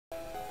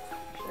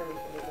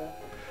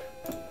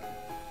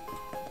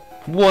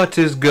What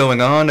is going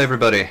on,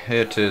 everybody?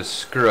 It is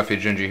Scruffy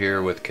Gingy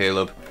here with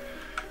Caleb.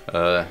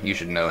 You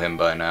should know him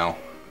by now.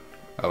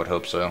 I would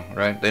hope so,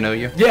 right? They know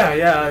you?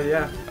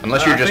 Yeah.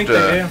 Unless you're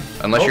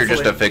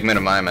just a figment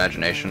of my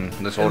imagination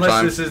this whole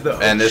time. This is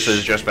and this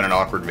has just been an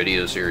awkward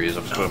video series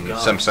of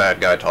some sad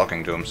guy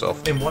talking to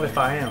himself. And what if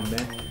I am,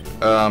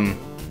 man?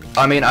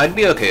 I mean, I'd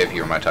be okay if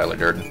you were my Tyler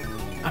Durden.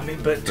 I mean,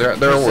 but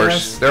there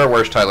are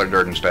worse Tyler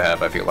Durdens to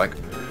have, I feel like.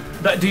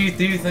 But do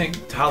you think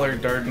Tyler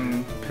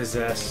Durden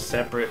possessed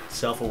separate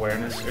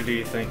self-awareness, or do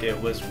you think it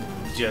was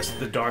just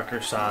the darker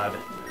side?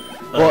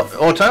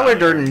 Well, Tyler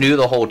Durden knew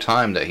the whole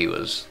time that he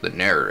was the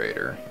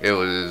narrator. It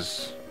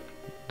was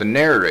the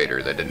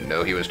narrator that didn't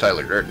know he was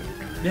Tyler Durden.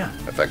 Yeah.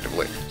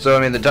 Effectively. So,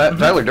 I mean,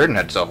 Tyler Durden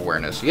had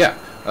self-awareness, yeah.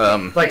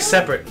 Like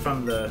separate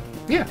from the...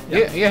 Yeah,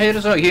 he had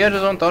his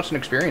own thoughts and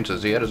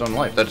experiences. He had his own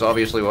life. That's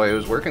obviously why he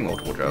was working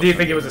multiple jobs. Do you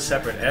think it was a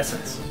separate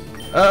essence?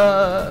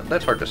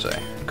 That's hard to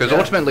say. Because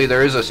ultimately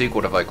there is a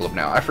sequel to Fight Club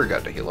now. I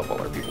forgot to heal up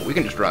all our people. We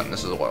can just run.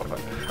 This is a wild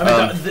fight.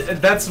 I mean,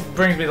 that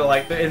brings me to,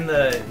 like, in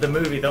the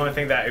movie, the only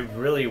thing that is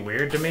really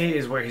weird to me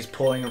is where he's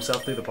pulling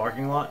himself through the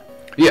parking lot.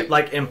 Yeah.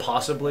 Like,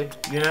 impossibly,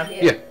 you know?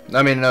 Yeah.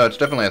 I mean, no, it's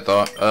definitely a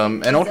thought.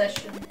 And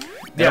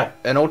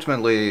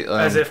ultimately...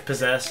 as if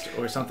possessed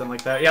or something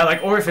like that. Yeah,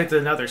 like, or if it's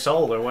another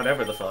soul or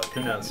whatever the fuck.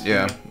 Who knows?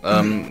 Yeah.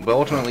 But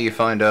ultimately you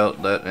find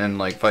out that in,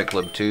 like, Fight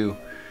Club 2...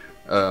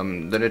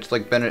 that it's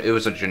like it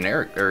was a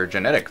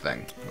genetic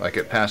thing. Like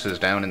it passes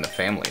down in the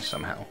family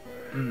somehow.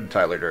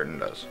 Tyler Durden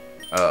does.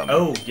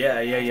 Oh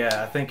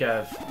yeah. I think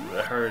I've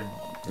heard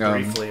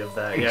briefly of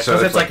that. Yeah, because so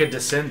it's like a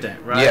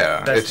descendant, right?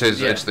 Yeah,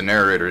 it's the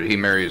narrator. He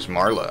marries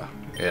Marla,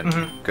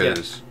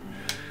 because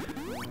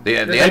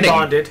they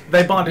bonded.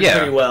 They bonded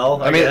pretty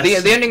well. I mean,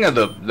 the ending of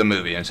the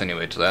movie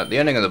insinuates that. The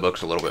ending of the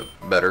book's a little bit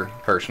better,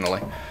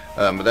 personally.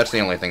 But that's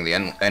the only thing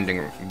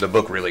the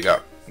book really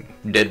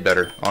did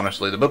better,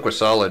 honestly. The book was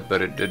solid,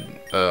 but it did.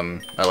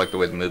 I like the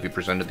way the movie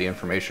presented the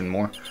information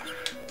more.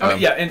 I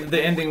mean, yeah, and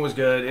the ending was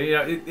good. You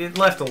know, it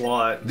left a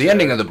lot. The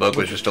ending of the book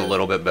was just a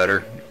little bit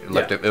better.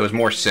 It was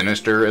more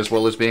sinister as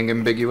well as being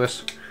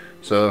ambiguous,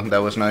 so that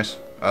was nice.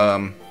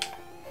 But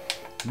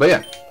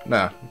yeah,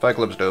 nah, Fight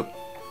Club's dope.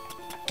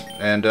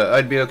 And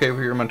I'd be okay if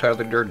you were on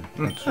Tyler Durden.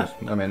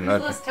 I mean,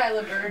 less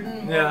Tyler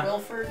Durden, more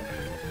Wilford.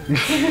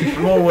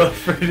 More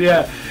Wilford,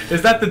 yeah.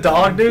 Is that the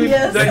dog dude?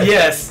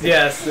 Yes.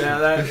 Yes. Yeah,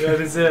 that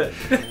is it.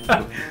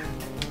 I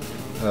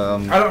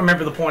don't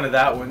remember the point of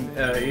that one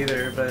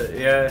either, but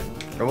yeah.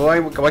 Well,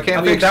 why can't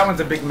I think that one's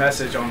a big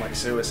message on, like,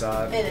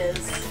 suicide. It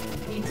is.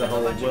 He took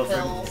a bunch of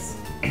pills.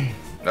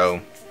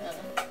 No.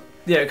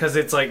 Yeah, because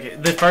it's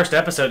like the first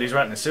episode he's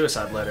writing a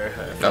suicide letter,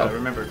 if I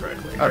remember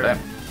correctly. Oh, damn.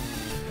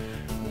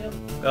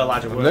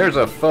 Elijah Wood. There's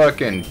a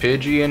fucking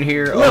Pidgey in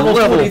here. Level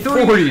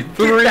 43. Get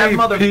that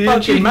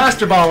motherfucking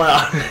Master Ball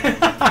out.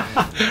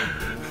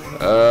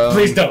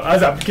 Please don't.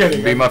 I'm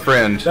kidding. Be my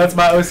friend. That's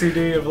my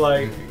OCD of,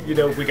 like, you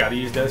know, we gotta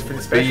use those for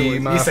the special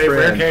ones. You say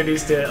rare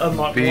candies to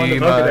unlock one of the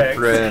Pokedex. Be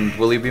my friend.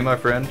 Will he be my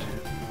friend?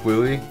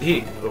 Will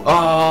he?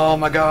 Oh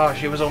my gosh,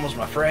 he was almost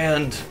my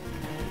friend.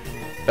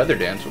 Feather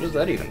dance. What does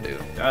that even do?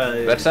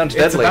 That sounds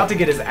deadly. It's about to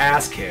get his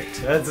ass kicked.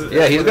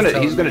 Yeah, he's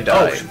gonna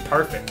die. Oh,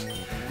 perfect.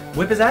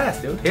 Whip his ass,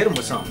 dude. Hit him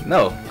with something.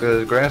 No,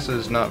 because grass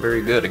is not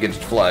very good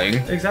against flying.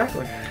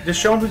 Exactly.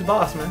 Just show him who's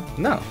boss, man.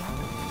 No.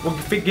 Well,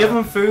 give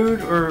him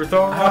food or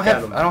throw a rock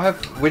at him. I don't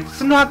have... It's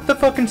not the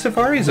fucking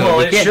Safari Zone. Well,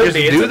 we can't just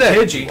do that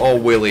Pidgey. all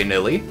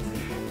willy-nilly.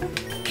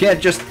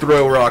 Can't just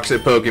throw rocks at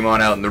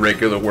Pokemon out in the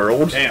regular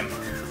world. Damn.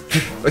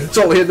 It's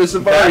only in the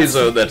Safari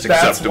Zone that's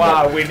acceptable.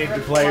 That's why we need to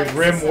play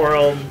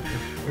RimWorld.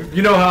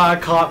 You know how I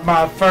caught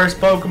my first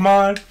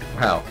Pokemon?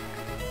 How?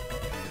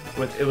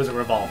 It was a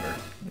revolver.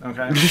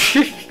 Okay.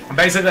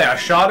 Basically, I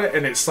shot it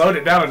and it slowed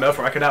it down enough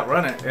where I could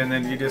outrun it, and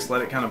then you just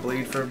let it kind of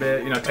bleed for a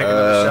bit. You know, take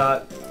another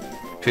shot.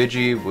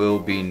 Pidgey will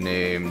be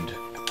named.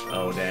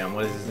 Oh damn!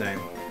 What is his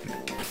name?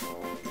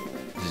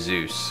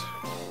 Zeus.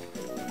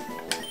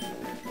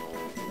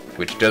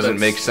 Which doesn't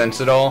make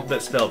sense at all.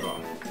 But spelled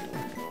wrong.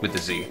 With the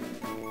Z.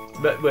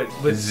 But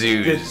with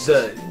Zeus.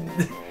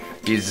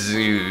 He's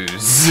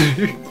Zeus.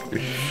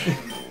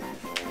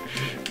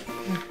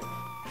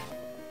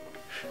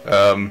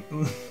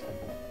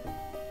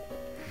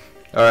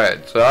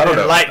 Alright, so I don't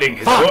know. Lightning.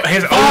 His only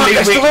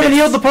I still haven't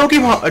healed the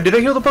Pokemon. Did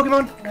I heal the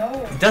Pokemon?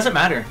 No. It doesn't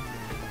matter.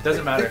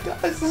 Doesn't matter.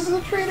 This is a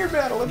trainer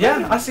battle.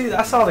 Yeah, I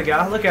saw the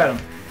guy. Look at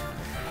him.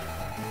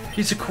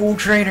 He's a cool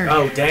trainer.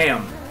 Oh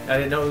damn! I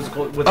didn't know it was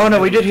cool. Oh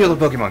no, we did heal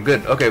the Pokemon.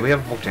 Good. Okay, we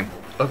have a full team.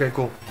 Okay,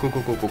 cool. Cool.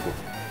 Cool.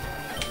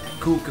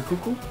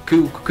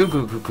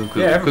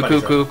 Yeah,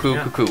 everybody's cool.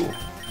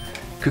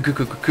 You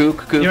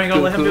ain't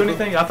gonna let him do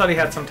anything? I thought he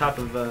had some type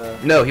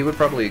of. No, he would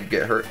probably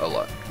get hurt a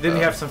lot. Didn't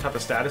he have some type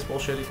of status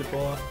bullshit he could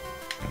pull off?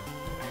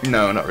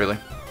 No, not really.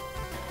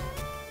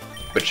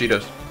 But she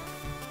does.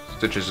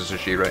 Stitches is a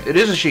she, right? It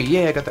is a she.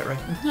 Yeah, I got that right.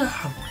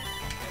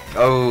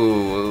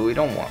 Oh, we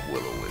don't want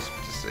Will-O-Wisp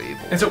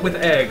disabled. And so with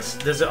eggs,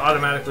 does it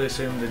automatically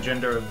assume the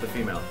gender of the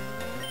female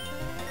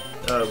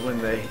when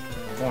they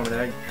form an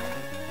egg?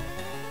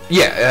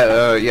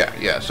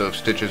 Yeah. So if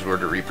Stitches were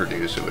to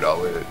reproduce, it would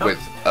always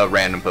with a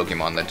random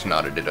Pokemon that's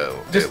not a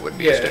Ditto. It would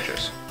be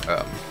Stitches.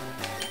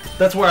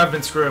 That's where I've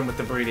been screwing with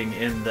the breeding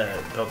in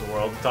the Poké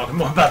World. Talking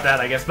more about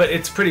that, I guess, but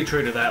it's pretty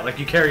true to that. Like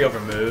you carry over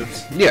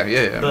moves.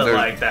 Yeah. But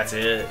like that's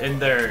it,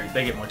 and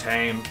they get more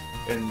tame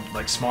and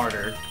like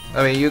smarter.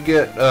 I mean, you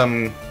get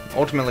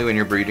ultimately when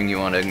you're breeding, you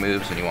want egg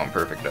moves and you want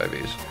perfect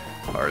IVs.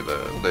 Are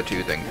the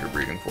two things you're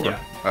breeding for. Yeah.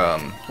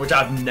 Which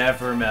I've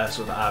never messed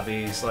with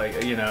IVs. Like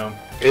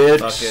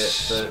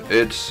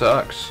it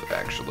sucks.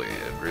 Actually,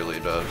 it really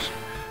does.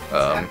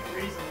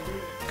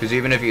 Because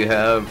even if you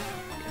have.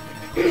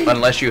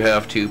 Unless you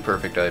have two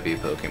perfect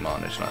IV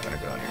Pokemon, it's not going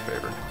to go in your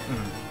favor.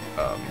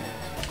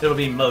 It'll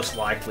be most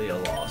likely a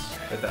loss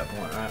at that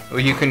point, right?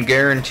 Well, you can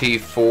guarantee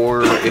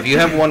 4... If you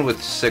have one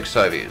with 6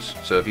 IVs,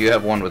 so if you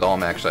have one with all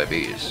max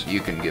IVs,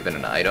 you can give it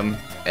an item,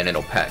 and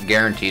it'll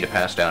guarantee to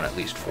pass down at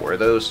least 4 of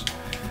those.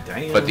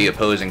 Damn. But the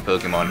opposing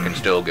Pokemon can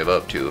still give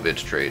up 2 of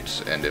its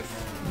traits, and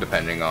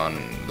depending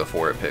on the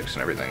 4 it picks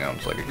and everything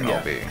else, like it can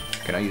all be...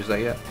 Can I use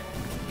that yet?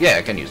 Yeah,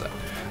 I can use that.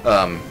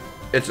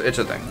 It's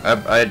a thing.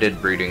 I did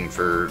breeding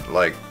for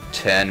like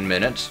 10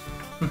 minutes,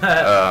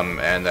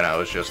 and then I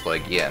was just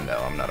like, yeah, no,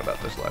 I'm not about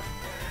this life.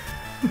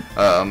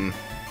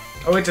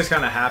 It just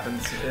kind of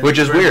happens. Which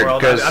is weird,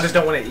 because... I just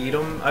don't want to eat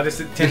them. I just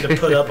tend to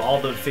put up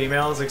all the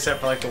females, except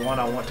for like the one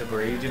I want to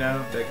breed, you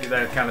know?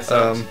 That kind of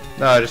sucks.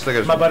 No, I just think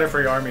it's... My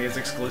Butterfree army is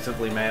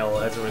exclusively male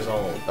as a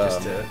result,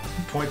 just to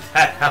point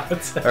that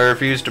out. I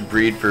refuse to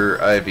breed for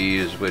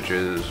IVs, which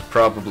is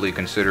probably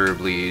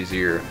considerably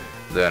easier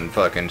than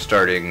fucking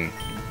starting...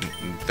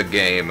 the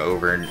game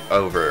over and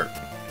over,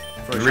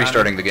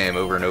 restarting the game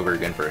over and over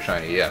again for a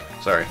shiny. Yeah,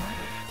 sorry.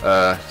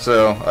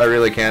 So I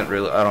really can't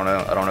I don't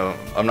know.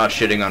 I'm not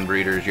shitting on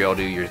breeders. Y'all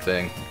do your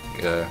thing.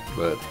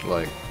 But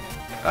like,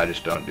 I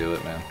just don't do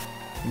it, man.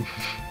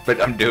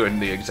 But I'm doing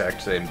the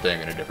exact same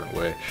thing in a different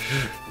way.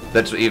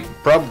 That's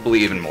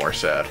probably even more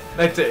sad.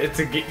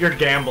 You're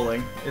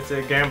gambling. It's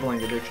a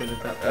gambling addiction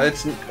at that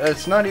point.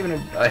 It's not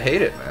even. I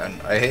hate it, man.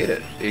 I hate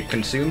it. It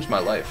consumes my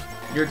life.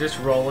 You're just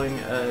rolling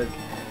a.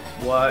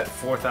 What,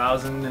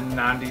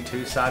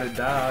 4,092 sided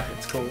die?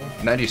 It's cool.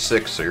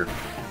 96, sir.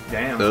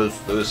 Damn.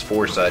 Those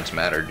 4 sides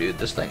matter, dude.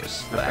 This thing is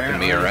slapping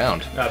me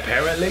around.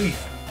 Apparently.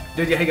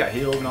 Dude, yeah, he got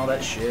healed and all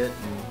that shit,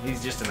 and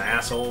he's just an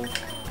asshole.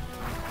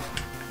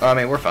 I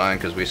mean, we're fine,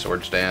 because we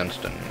sword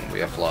stanced, and we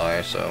have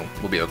fly, so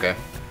we'll be okay.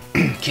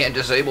 Can't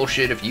disable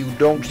shit if you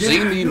don't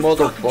see me,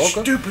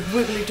 motherfucker. Stupid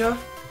Wigglytuff.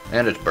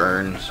 And it's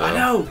burned, so... I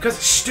know, because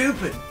it's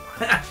stupid.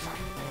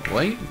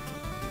 Wait?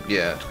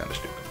 Yeah, it's kind of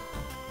stupid.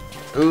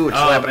 Ooh, it's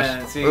slapping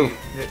us. See,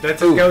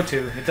 that's a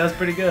go-to. It does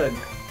pretty good.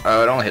 It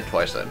only hit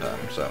twice that time,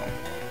 so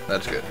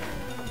that's good.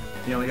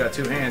 You only got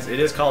 2 hands. It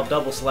is called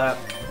double slap.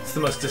 It's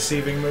the most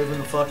deceiving move in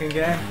the fucking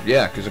game.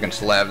 Yeah, because it can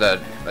slap that.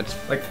 That's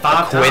like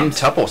 5 times.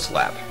 Quintuple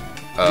slap.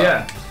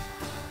 Yeah.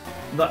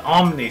 The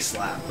Omni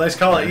slap. Let's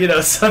call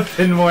it,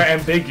 something more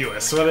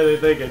ambiguous. What are they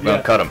thinking?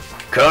 Well, cut him.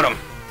 Cut him.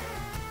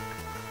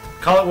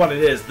 Call it what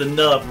it is, the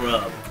nub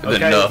rub. Okay?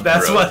 The nub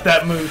That's rub. what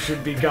that move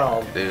should be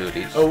called. Dude, a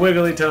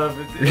Wigglytuff.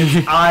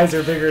 His eyes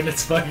are bigger than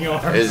its fucking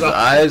arms. His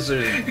eyes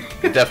are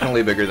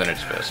definitely bigger than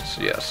its fists,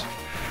 yes.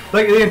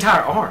 Like the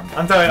entire arm.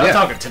 I'm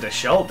talking to the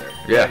shoulder.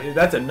 Yeah.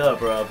 That's a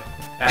nub rub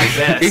at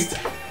best.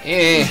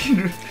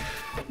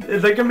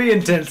 There can be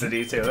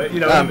intensity to it,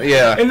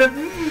 yeah. In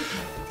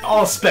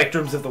all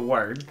spectrums of the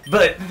word.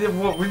 But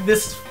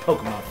this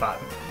Pokemon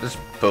fighting.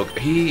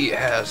 He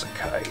has a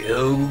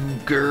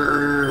Kyogre.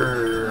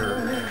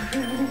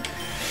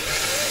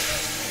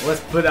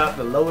 Let's put out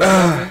the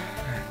lowest.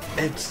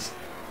 It's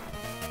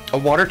a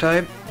water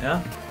type.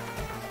 Yeah.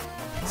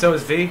 So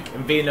is V,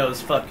 and V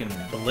knows fucking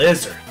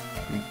Blizzard.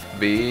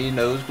 V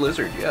knows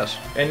Blizzard, yes.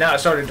 And now it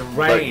started to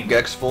rain. But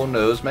Gexful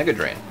knows Mega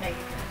Drain.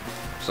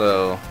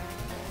 So,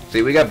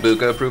 see, we got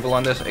Buka approval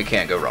on this. It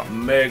can't go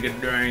wrong. Mega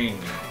Drain.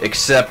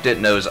 Except it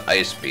knows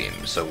Ice Beam,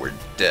 so we're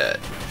dead.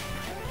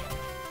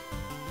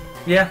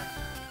 Yeah.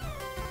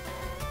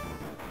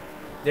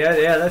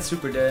 Yeah, that's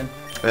super dead.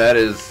 That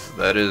is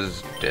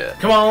dead.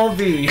 Come on,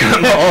 V.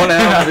 Come on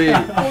out, V.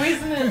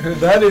 Poison it.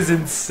 That is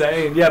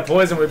insane. Yeah,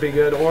 poison would be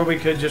good, or we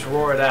could just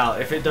roar it out.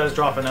 If it does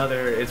drop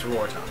another, it's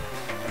roar time,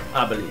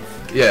 I believe.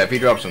 Yeah, if he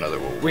drops another,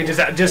 we'll to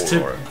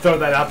throw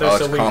that out there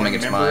so we calming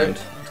its mind.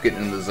 It. It's getting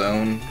in the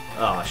zone.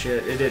 Oh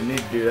shit! It didn't need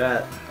to do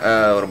that.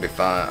 It'll be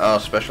fine. Oh,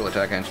 special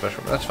attack and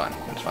special. That's fine.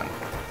 That's fine.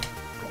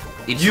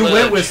 You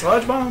went with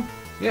Sludge Bomb?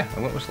 Yeah, I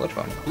went with Sludge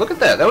Bomb. Look at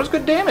that. That was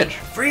good damage.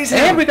 Freeze him.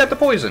 And we got the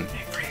poison.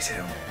 Hey, freeze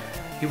him.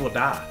 He will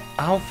die.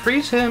 I'll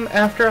freeze him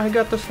after I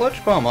got the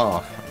Sludge Bomb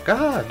off.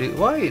 God, dude,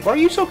 why are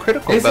you so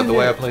critical about the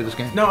way I play this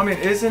game? No, I mean,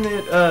 isn't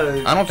it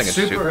I don't think it's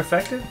super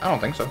effective? I don't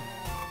think so.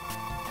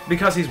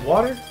 Because he's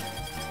water?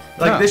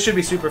 Like, this should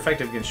be super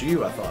effective against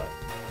you, I thought.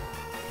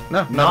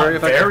 No, not very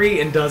effective. Very,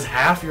 and does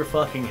half your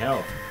fucking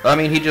health. I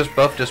mean, he just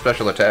buffed his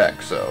special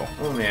attack, so...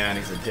 Oh, man,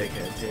 he's a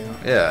dickhead, too.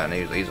 Yeah, and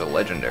he's a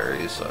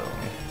legendary, so...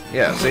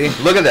 Yeah, see?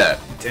 Look at that.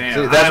 Damn.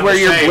 See, that's where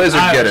your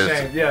Blizzard get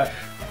is. Yeah.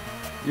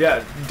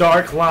 Yeah,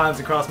 dark lines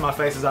across my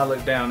face as I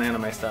look down,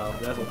 anime style.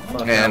 That's what the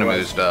fuck.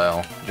 Anime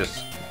style,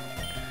 just.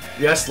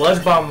 Yeah,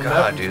 Sludge Bomb.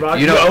 God, dude.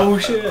 You know? Oh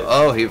shit.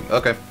 Oh,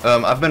 okay.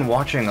 I've been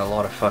watching a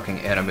lot of fucking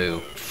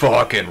anime.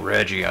 Fucking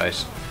Reggie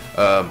Ice.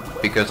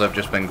 Because I've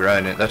just been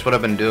grinding. That's what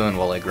I've been doing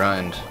while I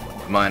grind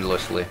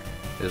mindlessly.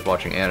 Is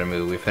watching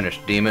anime. We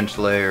finished Demon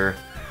Slayer.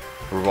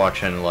 We're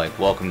watching like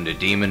Welcome to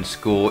Demon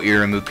School,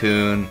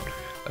 Iramu-kun.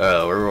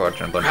 We're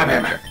watching a bunch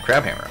of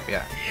Crab Hammer.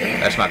 Yeah.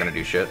 That's not gonna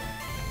do shit.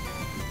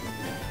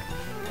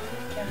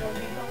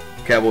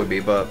 Cowboy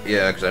Bebop,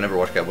 yeah, because I never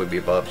watched Cowboy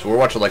Bebop, so we're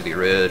watching like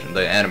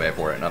the anime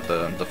for it, not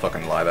the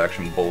fucking live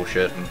action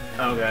bullshit.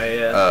 Okay,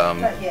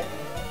 yeah.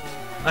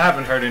 I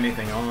haven't heard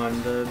anything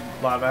on the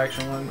live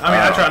action one. I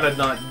mean, I try to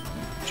not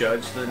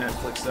judge the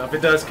Netflix stuff.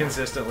 It does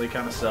consistently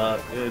kind of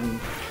suck.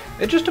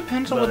 It just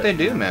depends on what they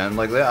do, man.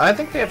 Like, I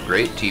think they have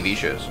great TV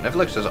shows.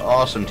 Netflix has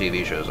awesome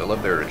TV shows. I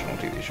love their original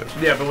TV shows.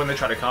 Yeah, but when they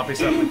try to copy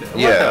something, what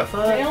the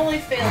fuck? They only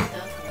fail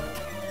Death.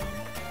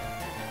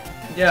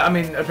 Yeah, I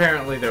mean,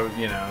 apparently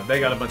they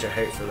got a bunch of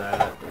hate for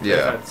that. Yeah.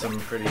 They've had some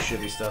pretty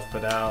shitty stuff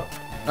put out.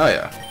 Oh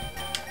yeah.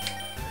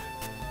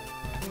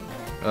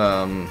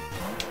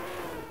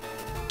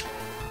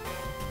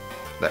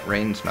 That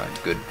rain's not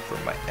good for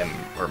my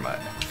my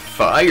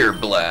Fire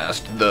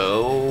Blast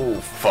though.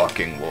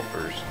 Fucking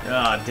woofers.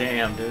 Ah,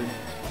 damn, dude.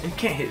 You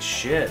can't hit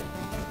shit.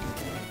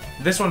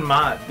 This one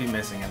might be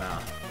missing a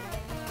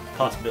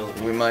possibility.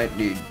 We might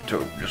need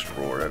to just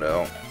roar it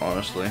out,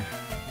 honestly.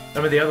 I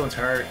mean, the other one's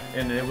hurt,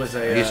 and it was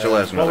a. He still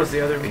has another. What was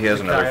the other? He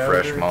has another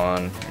fresh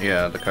mon.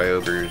 Yeah, the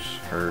Kyogre's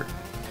hurt.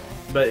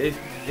 But it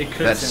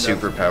could. That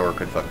superpower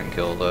could fucking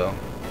kill though.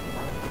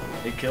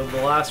 It killed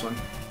the last one.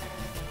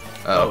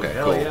 Oh, okay,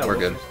 cool. Yeah, we're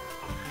good.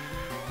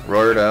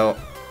 Roar it out.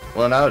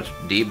 Well, now it's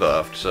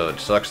debuffed, so it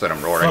sucks that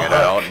I'm roaring it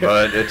out,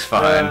 but it's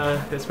fine.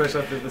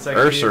 Especially after the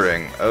second.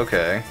 Ursaring,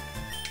 okay.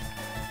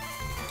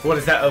 What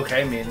does that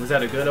okay mean? Was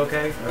that a good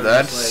okay? Or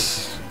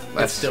That's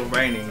it's still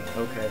raining.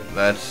 Okay.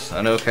 That's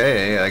an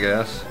okay, I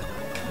guess.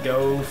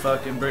 Go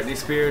fucking Britney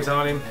Spears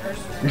on him.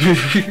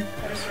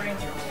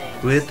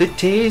 With the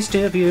taste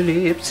of your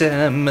lips,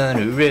 I'm on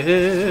a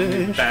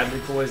rush. Badly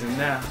poisoned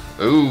now.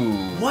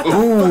 Ooh. What the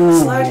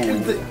fuck?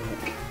 Slide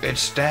it's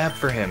stab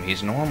for him.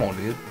 He's normal,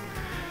 dude.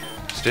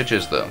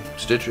 Stitches though.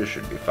 Stitches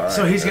should be fine.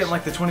 So he's getting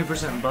like the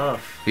 20%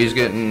 buff. He's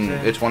getting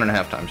it's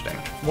 1.5 times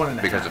damage.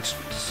 1.5. Because it's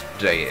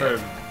stay.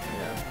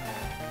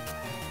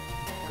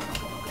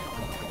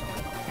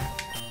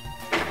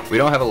 We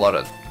don't have a lot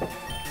of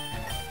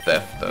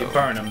theft though. You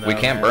burn him though. We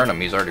can't burn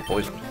him. He's already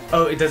poisoned.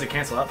 Oh, does it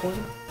cancel out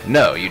poison?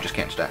 No, you just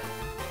can't stack.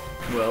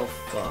 Well,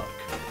 fuck.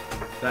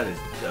 That is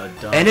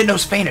dumb. And it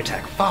knows feint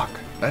attack. Fuck.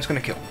 That's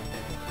gonna kill.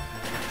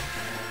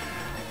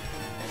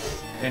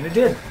 And it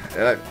did.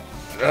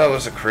 That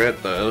was a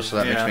crit though, so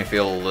that makes me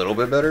feel a little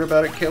bit better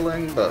about it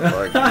killing, but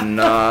like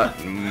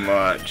not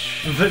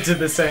much. But to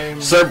the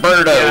same.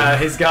 Cerberto. Yeah,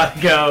 he's got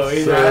to go.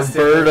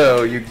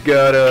 Cerberto, you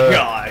gotta.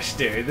 Gosh,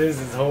 dude, this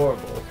is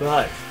horrible.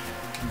 But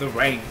the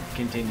rain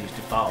continues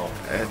to fall.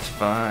 It's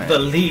fine. The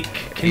leak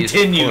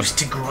continues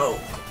to grow.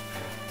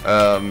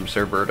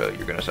 Cerberto,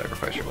 you're gonna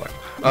sacrifice your life.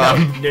 No.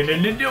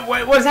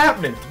 Wait, what's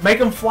happening? Make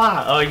him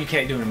fly. Oh, you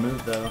can't do a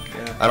move though.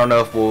 Yeah. I don't know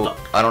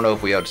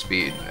if we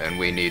outspeed and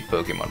we need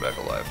Pokemon back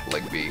alive,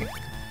 like B.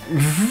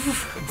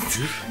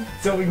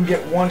 So we can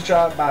get one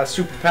shot by a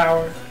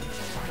superpower.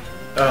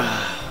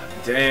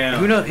 Damn.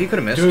 Who knows? He could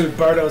have missed. Dude,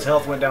 Birdo's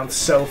health went down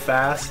so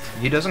fast.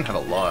 He doesn't have a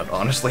lot,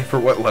 honestly, for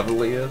what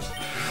level he is.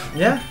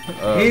 Yeah.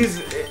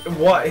 He's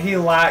what he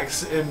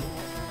lacks in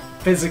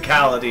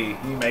physicality,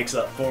 he makes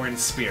up for in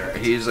spirit.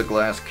 He's a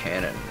glass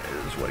cannon,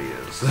 is what he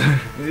is.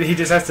 He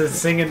just has to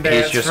sing and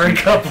dance for a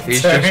couple turns.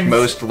 He's just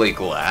mostly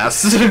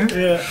glass.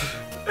 Yeah.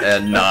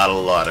 And not a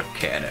lot of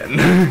cannon.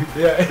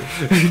 Yeah.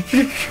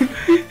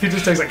 He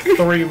just takes like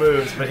 3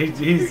 moves, but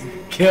he's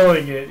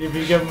killing it if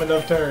you give him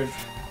enough turns.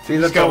 See,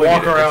 that's all we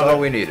needed. That's all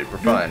we needed. We're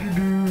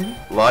fine.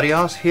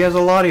 Latios? He has a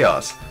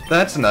Latios.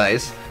 That's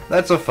nice.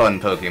 That's a fun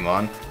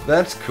Pokemon.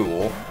 That's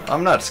cool.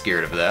 I'm not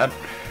scared of that.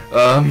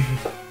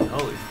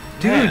 Holy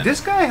dude, man. This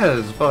guy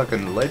has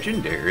fucking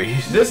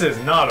legendaries. This is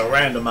not a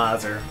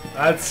randomizer.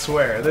 I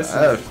swear.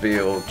 I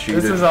feel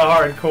cheated. This is a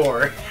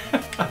hardcore.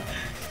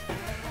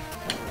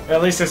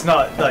 At least it's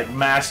not like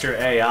master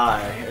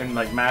AI and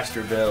like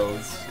master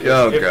builds.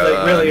 Oh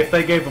god. If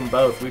they gave them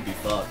both, we'd be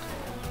fucked.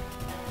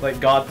 Like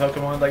God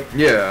Pokemon, like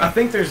yeah. I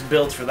think there's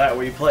builds for that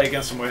where you play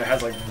against someone that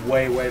has like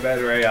way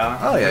better AI.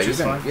 Oh yeah, you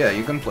can. Yeah,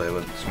 you can play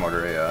with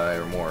smarter AI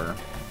or more.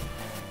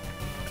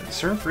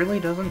 Surf really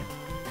doesn't.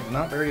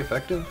 Not very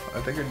effective.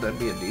 I figured that'd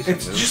be a decent.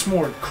 It's move. just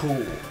more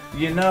cool,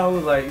 you know,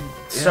 like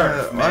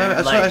surf.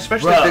 Man. I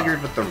especially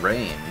figured with the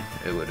rain,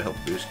 it would help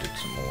boost it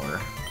some more.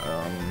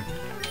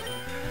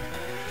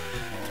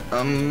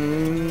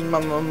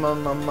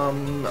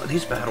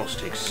 These battles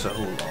take so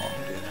long,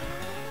 dude.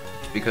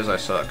 It's because I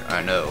suck,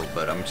 I know,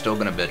 but I'm still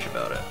gonna bitch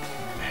about it.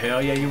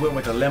 Hell yeah, you went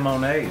with a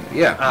lemonade.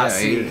 Yeah, I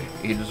see.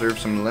 He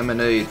deserves some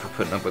lemonade for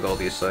putting up with all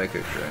these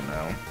psychics right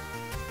now.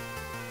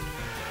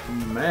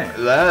 Man,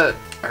 that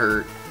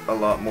hurt. a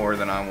lot more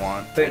than I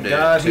want. Thank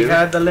God he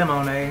had the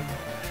lemonade.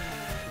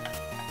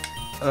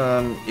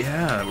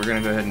 Yeah, we're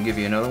gonna go ahead and give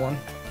you another one.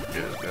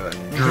 Just go ahead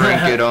and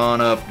drink it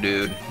on up,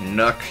 dude.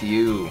 Nuck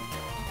you.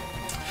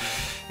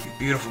 You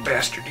beautiful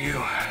bastard,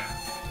 you.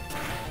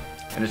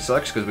 And it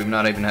sucks because we've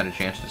not even had a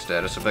chance to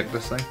status effect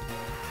this thing.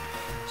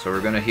 So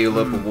we're gonna heal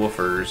up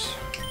woofers.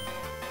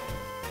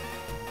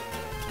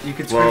 You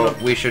could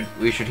we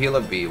should heal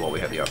up B while we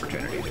have the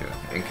opportunity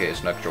to, in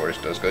case Nocturus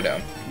does go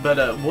down. But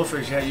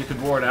woofers, yeah, you could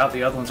roar it out.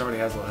 The other one's already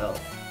has low health.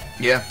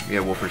 Yeah,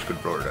 woofers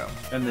could roar it out.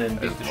 And then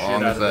beat the shit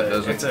out of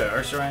it. It's a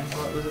Ursaring.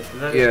 What was it? Is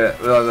that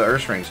it? Well, the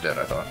Ursaring's dead,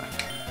 I thought.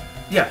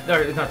 Yeah,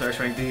 not the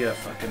Ursaring. The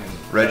fucking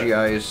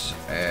Regice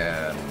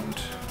and.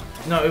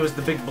 No, it was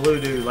the big blue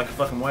dude, like a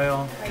fucking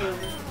whale.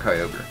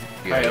 Kyogre.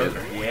 Yeah.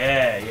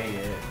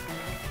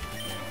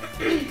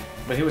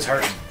 But he was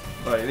hurting.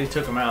 But they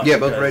took him out. Yeah,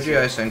 both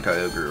Regice and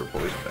Kyogre are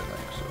poisoned, I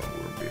think, so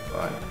we'll be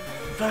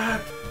fine.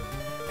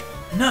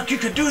 Nuck, you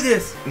could do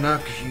this!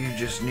 Nuck, you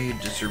just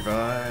need to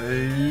survive.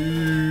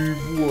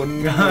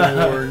 One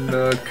more,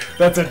 Nuck.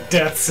 That's a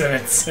death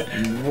sentence.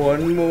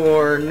 One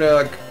more,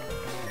 Nuck.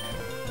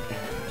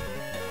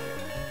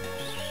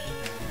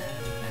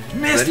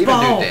 Missed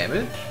ball! Does that even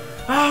do damage?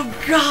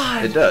 Oh,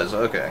 God! It does,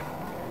 okay.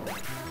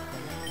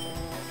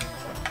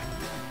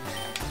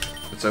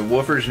 So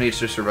Woofers needs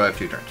to survive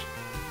 2 turns.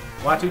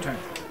 Why 2 turns?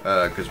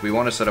 Because we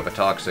want to set up a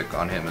Toxic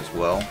on him as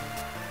well.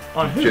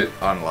 On who?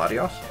 On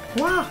Latios.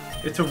 Wow.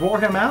 It's to roar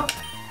him out?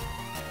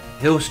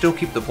 He'll still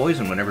keep the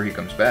poison whenever he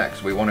comes back,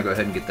 so we want to go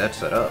ahead and get that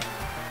set up.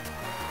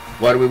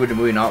 Why would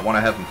we not want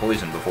to have him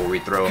poisoned before we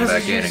throw him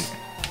back in?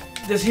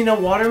 Does he know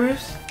water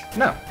moves?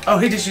 No. Oh,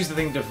 he just used the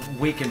thing to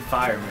weaken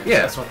fire moves.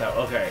 Yeah. That's what that...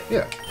 Okay.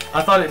 Yeah.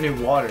 I thought it knew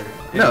water.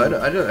 No,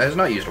 it has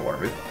not used a water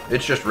move.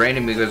 It's just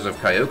raining because of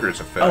Kyogre's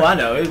effect. Oh, I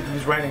know. It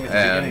was raining at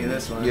the beginning of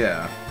this one.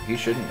 Yeah. He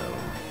shouldn't know.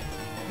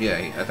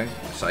 Yeah, I think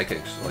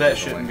Psychics. That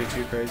shouldn't be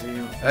too crazy.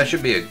 That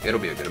should be it'll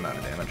be a good amount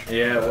of damage.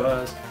 Yeah, it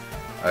was.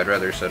 I'd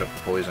rather set up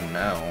the poison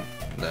now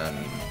than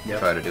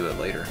try to do it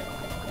later.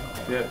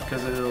 Yeah,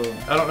 because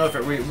I don't know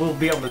if we'll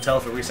be able to tell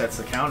if it resets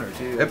the counter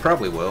too. It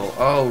probably will.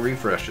 Oh,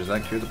 refresh. Does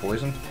that cure the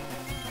poison?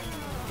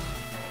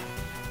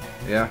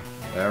 Yeah,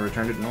 I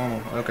returned it normal.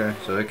 Okay,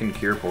 so it can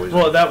cure poison.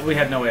 Well, we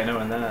had no way of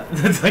knowing that.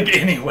 It's like,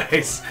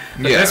 anyways.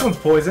 But this one's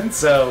poisoned,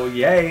 so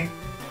yay.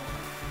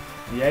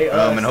 Yay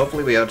us. And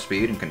hopefully we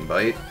outspeed and can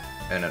bite,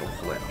 and it'll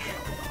flinch.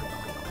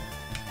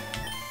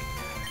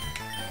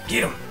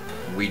 Get him!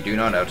 We do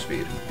not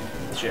outspeed.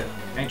 Shit.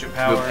 Ancient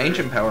Power... Well,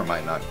 Ancient Power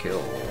might not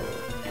kill.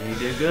 You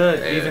did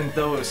good, even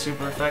though it was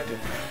super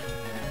effective.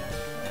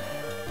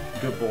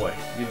 Good boy.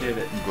 You did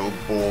it. Good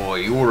boy.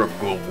 You were a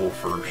good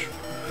Woofers.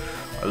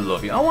 I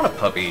love you. I want a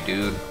puppy,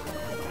 dude.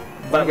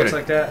 That looks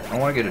like that? I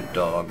want to get a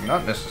dog.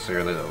 Not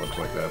necessarily that looks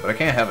like that, but I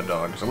can't have a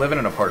dog because I live in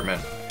an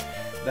apartment.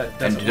 That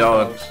doesn't and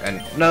dogs.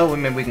 And no, I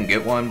mean we can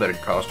get one, but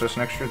it costs us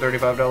an extra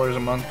 $35 a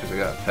month because I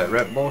got pet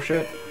rep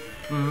bullshit.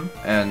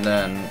 And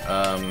then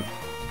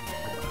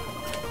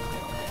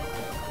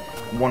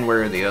one way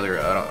or the other,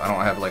 I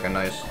don't have like a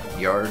nice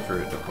yard for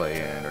it to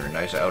play in or a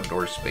nice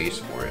outdoor space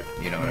for it.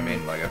 You know what I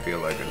mean? Like I feel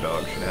like a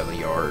dog should have a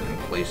yard and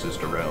places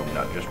to roam,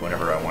 not just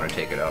whenever I want to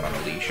take it out on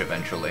a leash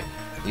eventually.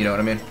 You know what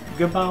I mean?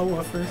 Goodbye,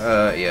 Woofers.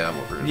 Yeah,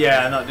 Woofers.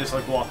 Yeah, not just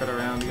like walking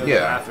around to go to the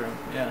bathroom.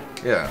 Yeah.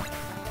 Yeah.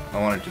 I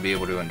want it to be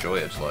able to enjoy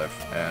its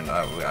life, and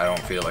I don't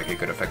feel like it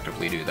could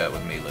effectively do that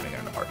with me living in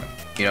an apartment.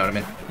 You know what I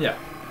mean? Yeah.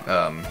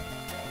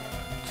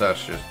 So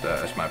that's just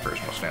that's my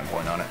personal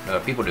standpoint on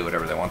it. People do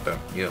whatever they want, though.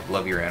 You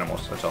love your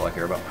animals. That's all I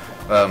care about.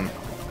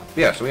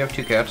 Yeah. So we have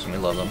 2 cats, and we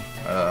love them.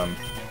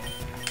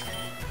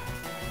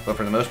 But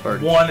for the most part,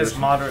 one is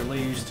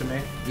moderately used to me.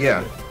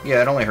 Yeah.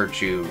 Yeah. It only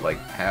hurts you like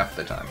half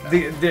the time now.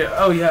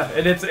 Oh yeah,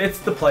 and it's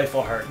the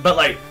playful hurt, but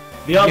like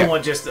the other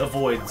one just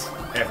avoids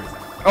everything.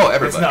 Oh,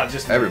 everybody. It's not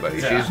just everybody.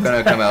 Yeah. She's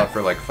gonna come out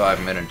for like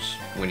 5 minutes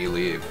when you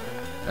leave,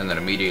 and then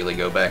immediately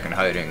go back in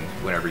hiding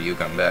whenever you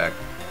come back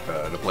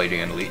to play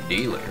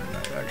D&D later,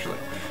 actually.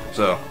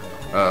 So,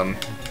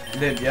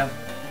 yeah.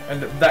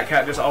 And that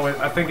cat just always,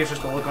 I think it's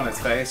just the look on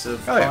its face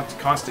of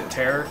constant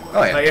terror.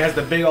 Oh, yeah. Like it has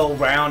the big old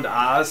round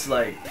eyes,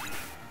 like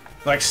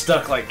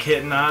stuck like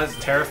kitten eyes,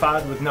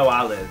 terrified with no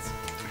eyelids.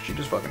 She's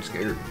just fucking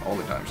scared all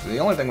the time. So the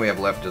only thing we have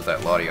left is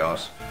that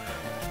Latios.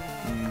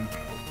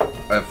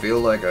 I feel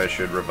like I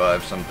should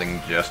revive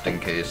something just in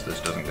case this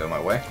doesn't go my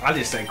way. I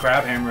just say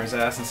crab hammer his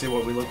ass and see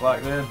what we look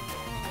like then.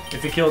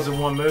 If he kills in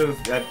one move,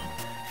 that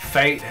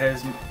fate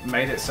has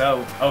made it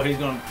so. Oh, he's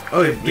gonna.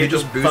 Oh, he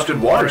just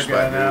boosted water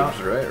spike moves,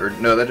 right? Or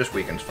no, that just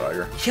weakens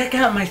fire. Check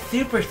out my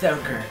super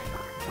soaker.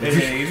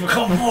 He's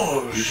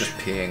just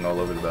peeing all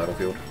over the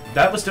battlefield.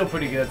 That was still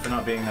pretty good for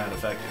not being that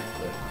effective.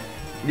 But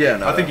yeah,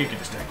 no, I think you could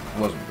just take it.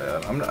 It wasn't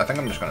bad. I think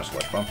I'm just gonna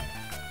Sludge Bomb.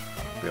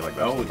 I feel like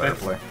that's the better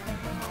play.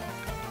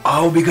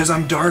 Oh, because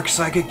I'm dark,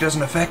 psychic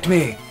doesn't affect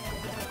me.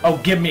 Oh,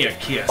 give me a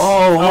kiss.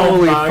 Oh,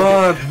 holy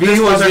fuck. V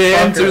was the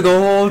answer the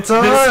whole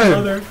time.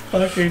 This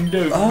motherfucking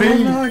dude. Oh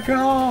my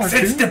god.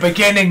 Since the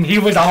beginning, he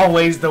was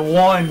always the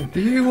one.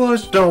 He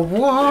was the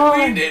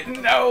one. We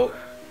didn't know.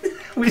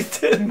 We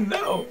didn't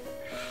know.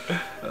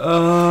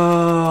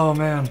 Oh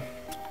man.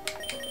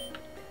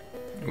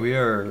 We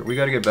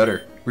gotta get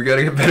better. We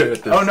gotta get better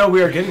at this. Oh no,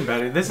 we are getting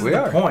better. This is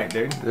the point,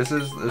 dude. This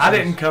I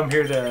didn't come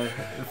here to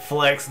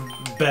flex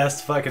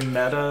best fucking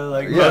meta,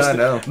 like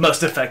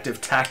most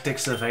effective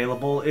tactics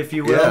available, if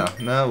you will. Yeah,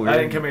 no, I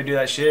didn't come here to do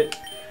that shit.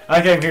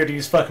 I came here to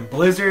use fucking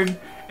Blizzard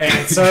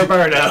and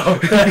Cerberto.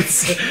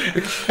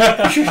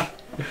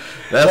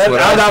 That's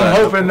what I'm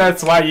hoping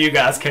that's why you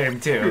guys came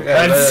too.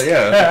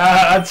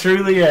 I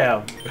truly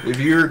am. If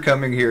you're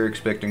coming here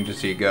expecting to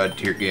see God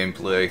tier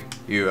gameplay,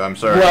 I'm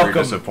sorry you're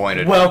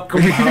disappointed.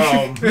 Welcome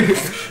home.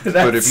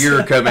 But if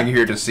you're coming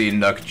here to see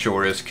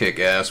Nocturus kick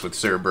ass with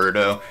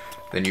Cerberto,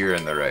 then you're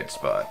in the right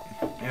spot.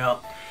 Yeah.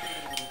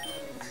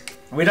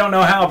 We don't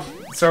know how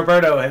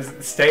Cerberto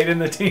has stayed in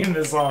the team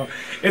this long.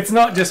 It's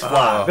not just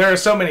Fly. There are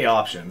so many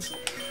options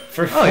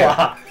for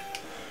Fly.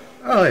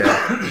 Oh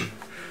yeah.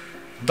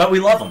 But we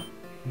love him.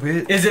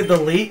 Is it the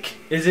leak?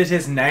 Is it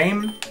his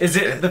name? Is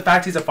it the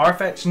fact he's a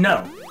Farfetch?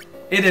 No.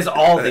 It is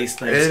all these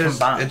things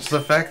combined. It's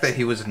the fact that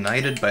he was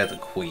knighted by the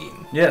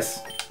Queen.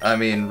 Yes. I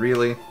mean,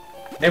 really?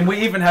 And we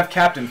even have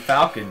Captain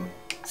Falcon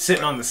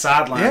sitting on the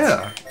sidelines.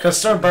 Yeah. Because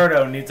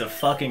Cerberto needs a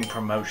fucking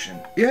promotion.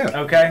 Yeah.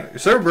 Okay?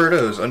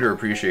 Cerberto is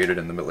underappreciated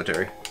in the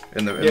military.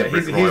 In the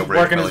he's Royal working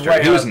British his military.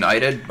 way He was up.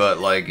 knighted, but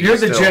like you're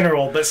the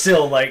general, but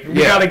still, like we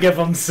gotta give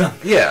him some.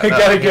 Yeah, we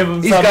gotta give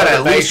him. He's some gotta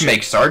motivation. at least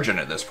make sergeant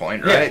at this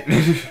point, right?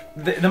 Yeah.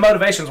 the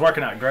motivation's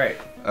working out great.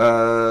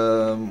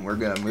 We're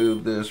gonna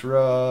move this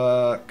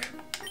rock.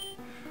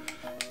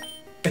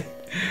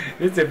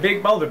 It's a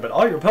big boulder, but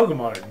all your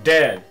Pokemon are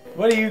dead.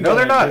 What are you? No,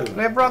 they're not. Do?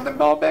 They brought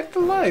them all back to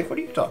life. What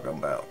are you talking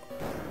about?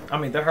 I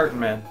mean, they're hurting,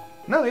 man.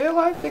 No, they're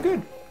alive. They're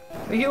good.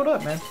 They healed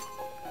up, man.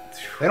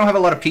 They don't have a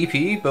lot of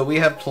PP, but we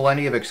have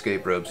plenty of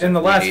escape ropes. In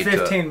the last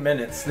 15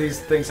 minutes, these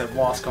things have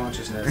lost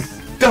consciousness.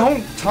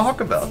 Don't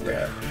talk about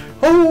that.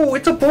 Oh,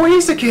 it's a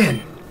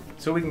Blaziken!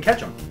 So we can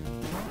catch him.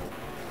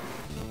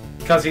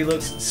 Because he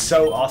looks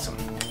so awesome.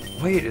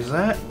 Wait, is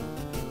that...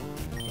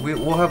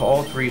 We'll have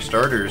all 3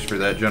 starters for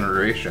that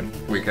generation.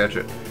 We catch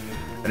it.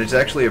 And it's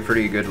actually a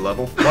pretty good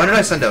level. Why did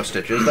I send out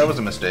Stitches? That was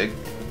a mistake.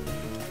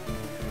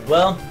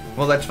 Well,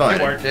 that's fine.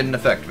 It didn't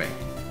affect me.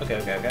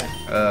 Okay.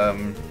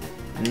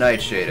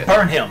 Nightshade.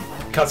 Burn him.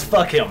 Because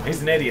fuck him.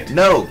 He's an idiot.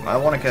 No, I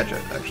want to catch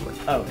it, actually.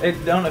 Oh,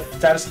 it don't have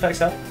status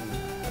effects up?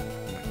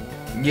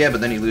 Yeah,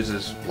 but then he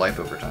loses life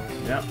over time.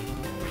 Yeah.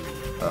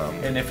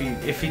 And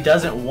if he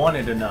doesn't want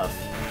it enough,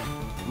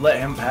 let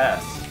him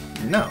pass.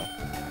 No.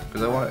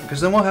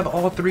 Because then we'll have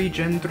all 3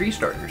 Gen 3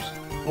 starters.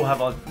 We'll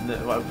have all...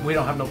 we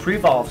don't have no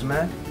pre-volves,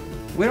 man.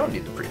 We don't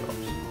need the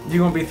pre-volves. You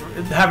gonna be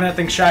having that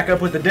thing shack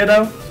up with the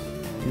Ditto?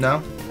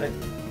 No.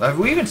 Have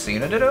we even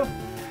seen a Ditto?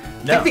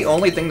 I think the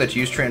only thing that's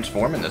used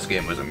Transform in this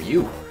game was a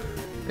Mew.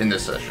 In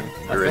this session.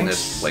 Or in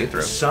this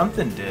playthrough.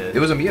 Something did. It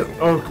was a Mew.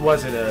 Or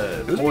was it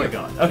a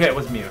Porygon? Okay, it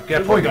was Mew.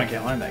 Yeah, Porygon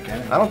can't learn that,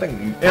 can it? I don't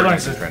think it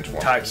learns to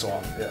Transform. Type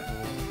Swamp, yeah.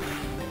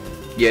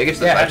 Yeah, it gets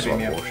the Type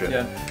Swamp Mew. bullshit.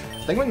 Yeah.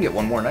 I think we can get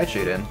one more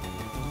Nightshade in.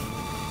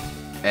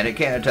 And it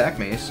can't attack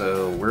me,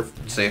 so we're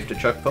safe to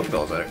chuck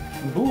Pokeballs at it.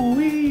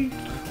 Woo-wee!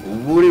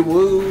 Woody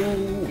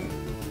woo!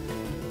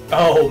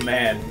 Oh,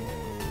 man.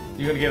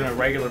 You gonna give him a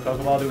regular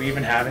Pokeball? Do we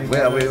even have any?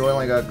 Well, we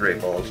only got Great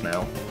Balls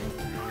now.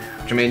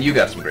 Which, I mean, you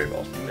got some Great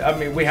Balls. I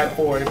mean, we have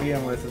 4 to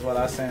begin with, is what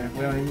I was saying.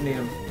 We don't even need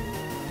them.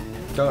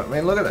 I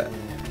mean, look at that.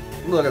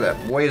 Look at that.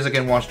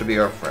 Blaziken wants to be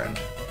our friend.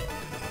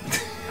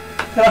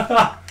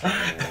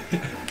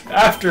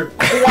 After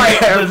quite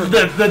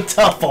the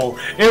tuffle,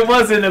 it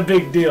wasn't a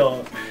big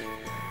deal.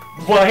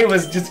 Well, he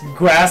was just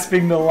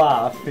grasping the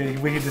life.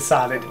 We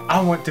decided,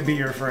 I want to be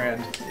your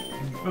friend.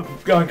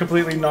 Going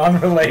completely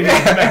non-related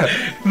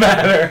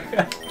matter.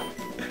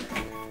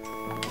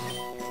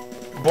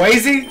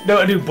 Boise?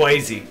 No, do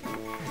Boise.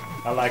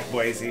 I like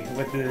Boise.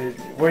 With the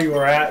where you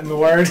were at in the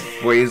word.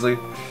 Boise.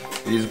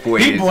 He's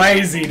Boise. He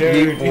Boise,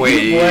 dude. He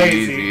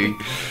Boise.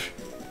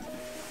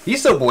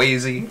 He's so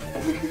Boise.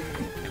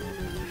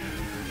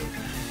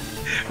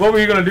 What were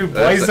you gonna do,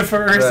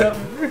 Blazifer or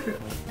something?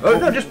 Oh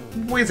no, just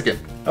Blaziken.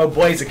 Oh,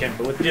 Blaziken,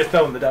 but with just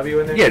throwing the W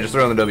in there. Yeah, just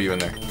throwing the W in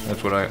there.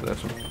 That's what.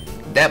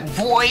 That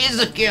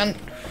Blaziken.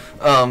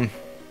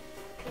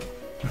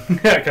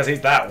 Yeah, because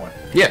he's that one.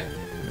 Yeah.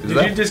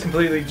 Did you just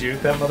completely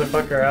juke that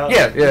motherfucker out?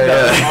 Yeah.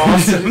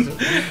 Awesome.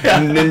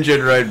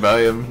 Ninja'd right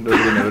by him.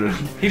 Nobody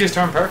noticed. He just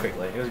turned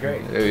perfectly. It was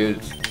great.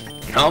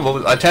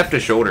 I tapped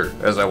his shoulder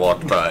as I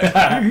walked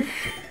by.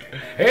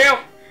 Help!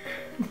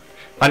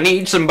 I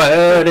need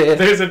somebody.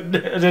 There's an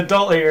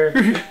adult here.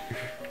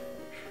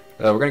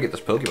 We're gonna get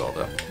this Pokeball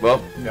though.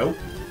 Well, nope.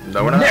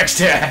 No, we're not. Next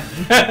time.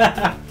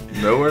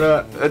 No, we're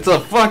not. It's a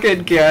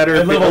fucking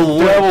Caterpie.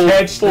 Level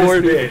catch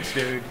 40. This bitch,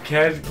 dude.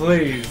 Catch,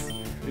 please.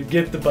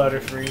 Get the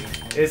Butterfree.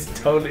 It's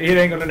totally. It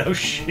ain't gonna know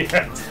shit.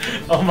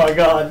 Oh my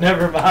god.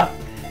 Never mind.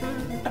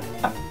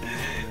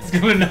 It's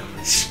gonna know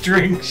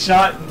string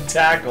shot and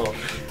tackle.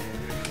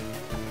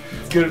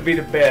 It's gonna be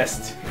the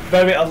best.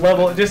 But I mean, a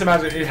level. Just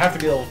imagine it'd have to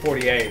be level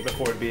 48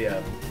 before it'd be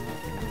a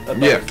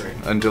Butterfree.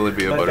 Yeah, until it'd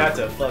be a Butterfree. That's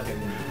a fucking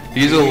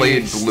He's a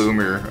late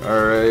bloomer,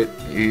 alright?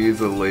 He's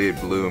a late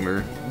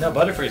bloomer. No,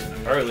 Butterfree's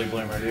an early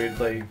bloomer, dude.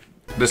 Like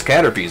this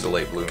Caterpie's a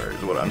late bloomer,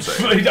 is what I'm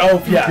saying.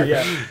 Oh, yeah,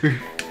 yeah.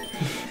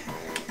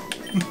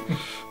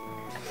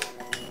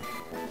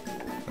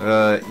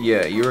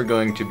 Yeah, you are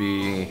going to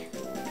be...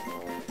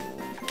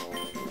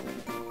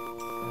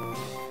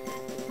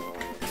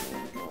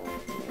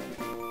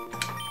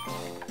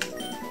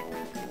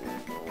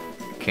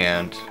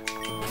 Can't...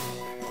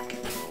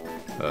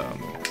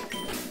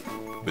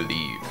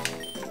 believe.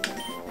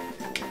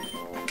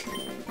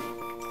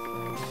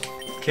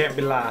 Can't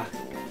be lie.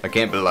 I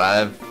can't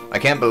believe. I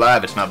can't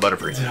believe it's not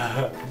Butterfree.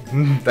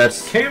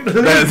 That's can't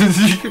believe.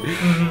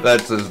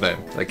 That's his name.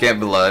 I can't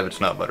believe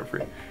it's not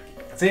Butterfree.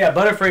 So yeah,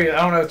 Butterfree.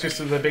 I don't know. It's just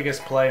the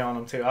biggest play on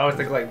them too. I always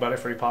think like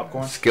Butterfree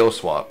popcorn. Skill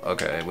swap.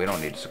 Okay, we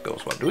don't need skill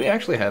swap. Do we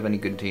actually have any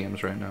good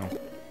teams right now?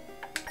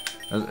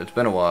 It's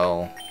been a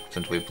while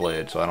since we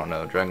played, so I don't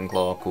know. Dragon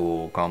Claw,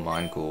 cool.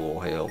 Combine, cool.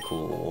 Hail,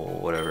 cool.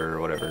 Whatever.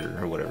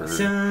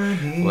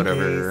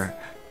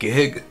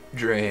 Gig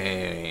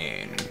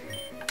Drain.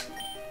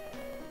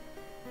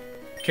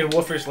 Can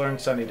Woofers learn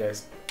Sunny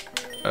Days?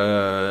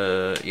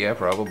 Yeah,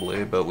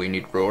 probably, but we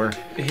need Roar,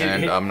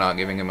 and I'm not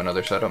giving him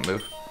another setup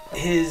move.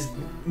 His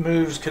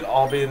moves could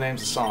all be the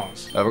names of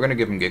songs. We're gonna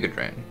give him Giga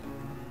Drain.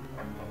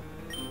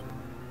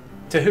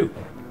 To who?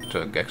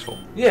 To Gexful.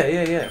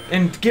 Yeah.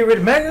 And get rid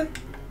of Mega?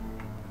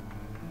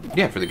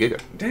 Yeah, for the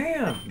Giga.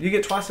 Damn, you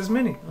get twice as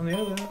many on the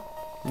other.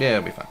 Yeah,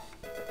 it'll be fine.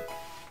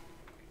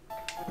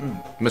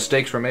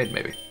 Mistakes were made,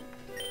 maybe.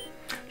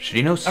 Should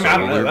he know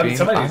Solar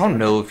Beam? I don't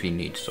know if he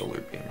needs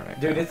Solar Beam right now.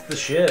 Dude, it's the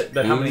shit,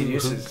 but how many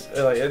uses?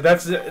 Like,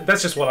 that's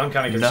just what I'm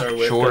kind of concerned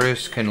with.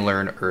 Chorus can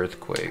learn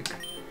Earthquake.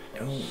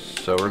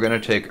 So we're going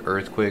to take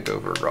Earthquake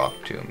over Rock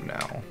Tomb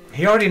now.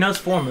 He already knows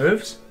 4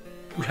 moves?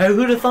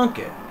 Who'd have thunk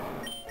it?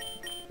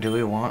 Do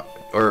we want...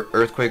 Or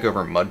Earthquake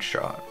over Mud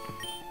Shot?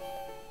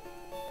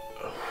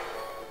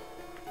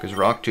 Because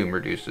Rock Tomb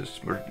reduces...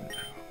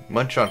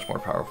 Mud Shot's more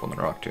powerful than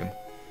Rock Tomb.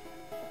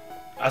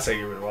 I say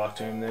get rid of Rock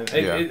Tomb then.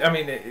 Yeah.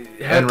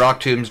 And Rock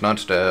Tomb's not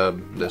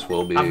stab. This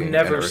will be. I've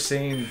never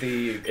seen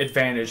the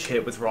advantage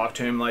hit with Rock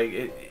Tomb. Like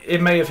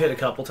it may have hit a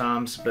couple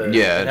times, but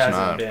yeah, it's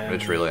not.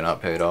 It's really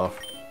not paid off.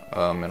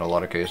 In a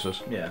lot of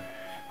cases. Yeah.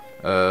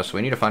 So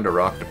we need to find a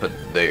rock to put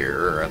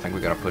there. I think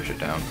we gotta push it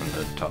down from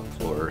the top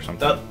floor or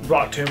something.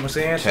 Rock Tomb was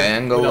the answer.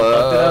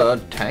 Tangela.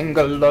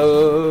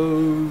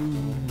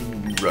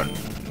 Run.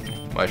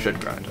 I should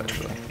grind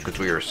actually, because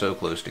we are so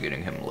close to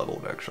getting him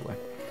leveled actually.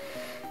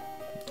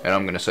 And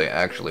I'm gonna say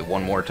actually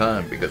one more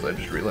time because I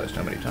just realized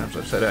how many times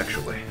I've said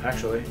actually.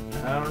 Actually,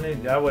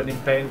 I wouldn't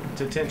even pay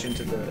attention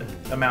to the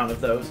amount of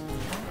those.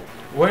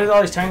 Where did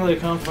all these Tangela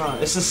come from?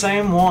 It's the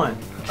same one.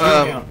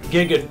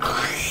 Get good.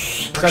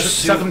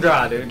 Suck him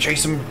dry, dude.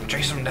 Chase him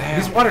down.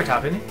 He's water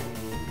type, isn't he?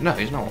 No,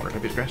 he's not water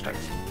type. He's grass type.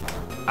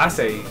 I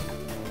say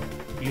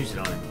use it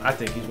on him. I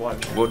think he's water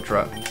type. We'll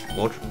try.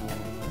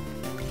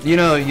 You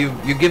know,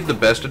 you give the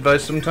best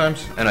advice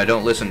sometimes, and I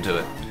don't listen to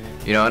it.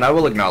 You know, and I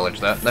will acknowledge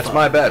that. That's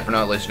my bad for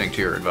not listening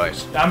to your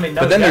advice. I mean,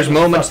 but then there's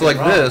moments like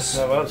this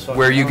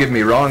where you give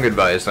me wrong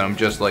advice, and I'm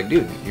just like,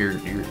 dude, you're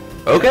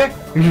okay.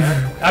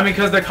 I mean,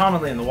 because they're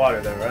commonly in the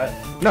water, though, right?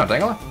 No,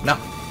 Tangela? No.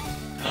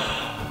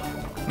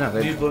 No,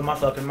 you blew my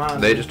fucking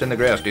mind. They just in the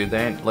grass, dude.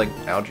 They ain't like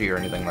algae or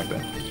anything like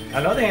that.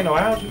 I know they ain't no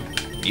algae.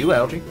 You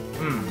algae?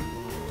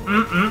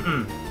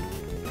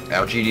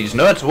 Algae these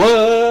nuts.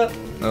 What?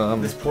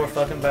 This poor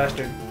fucking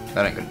bastard.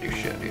 That ain't gonna do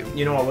shit, dude.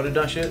 You know what would have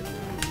done shit?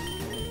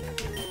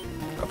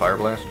 A fire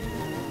blast?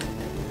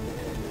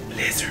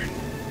 Blizzard.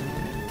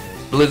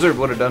 Blizzard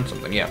would have done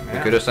something, yeah. We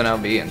could have sent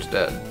out B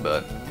instead,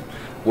 but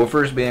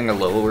Woofers being a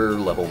lower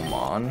level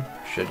Mon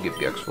should give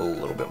Gexful a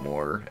little bit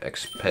more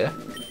XP.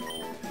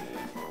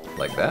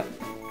 Like that.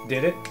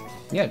 Did it?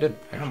 Yeah, it did.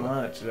 Actually. How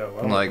much though?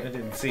 I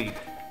didn't see.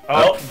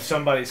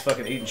 Somebody's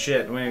fucking eating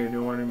shit. We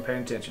weren't even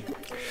paying attention.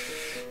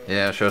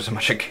 Yeah, it shows how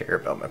much I care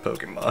about my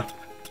Pokemon.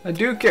 I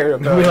do care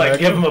about We like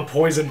give him a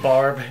poison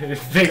barb. It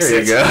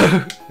fixes it. There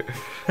you go.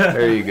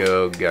 There you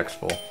go,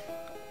 Gexful.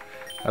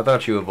 I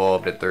thought you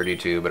evolved at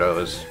 32, but I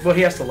was... Well,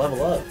 he has to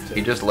level up.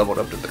 He just leveled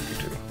up to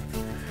 32.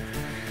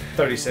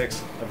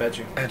 36, I bet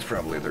you. It's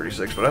probably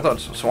 36, but I thought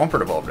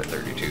Swampert evolved at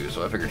 32,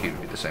 so I figured he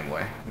would be the same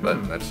way.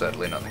 But that's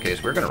sadly not the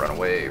case. We're going to run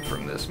away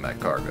from this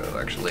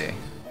Magcargo, actually.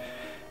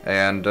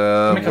 And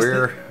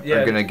we're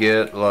going to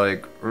get,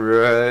 like,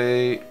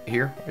 right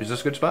here. Is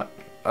this a good spot?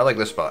 I like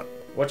this spot.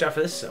 Watch out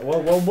for this. I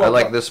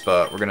like this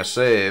spot. We're going to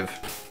save.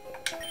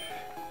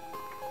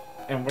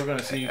 And we're going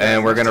to see you guys.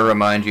 And we're going to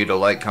remind you to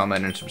like,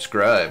 comment, and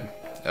subscribe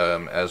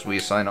as we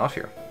sign off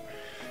here.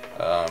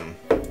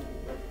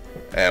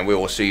 And we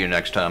will see you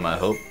next time, I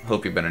hope.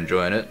 Hope you've been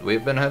enjoying it. We're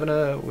having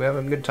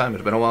a good time.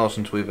 It's been a while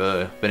since we've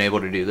been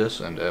able to do this,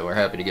 and we're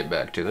happy to get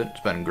back to it.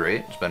 It's been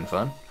great. It's been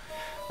fun.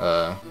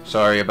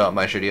 Sorry about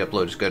my shitty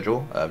upload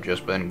schedule. I've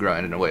just been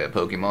grinding away at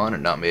Pokemon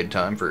and not made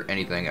time for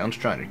anything else,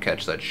 trying to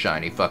catch that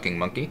shiny fucking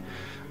monkey.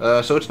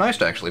 So it's nice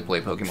to actually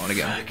play Pokemon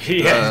again.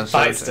 Yeah,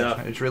 fight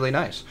stuff. It's really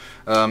nice.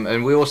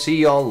 And we will see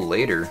y'all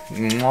later.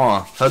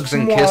 Mwah. Hugs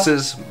and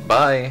kisses.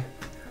 Bye.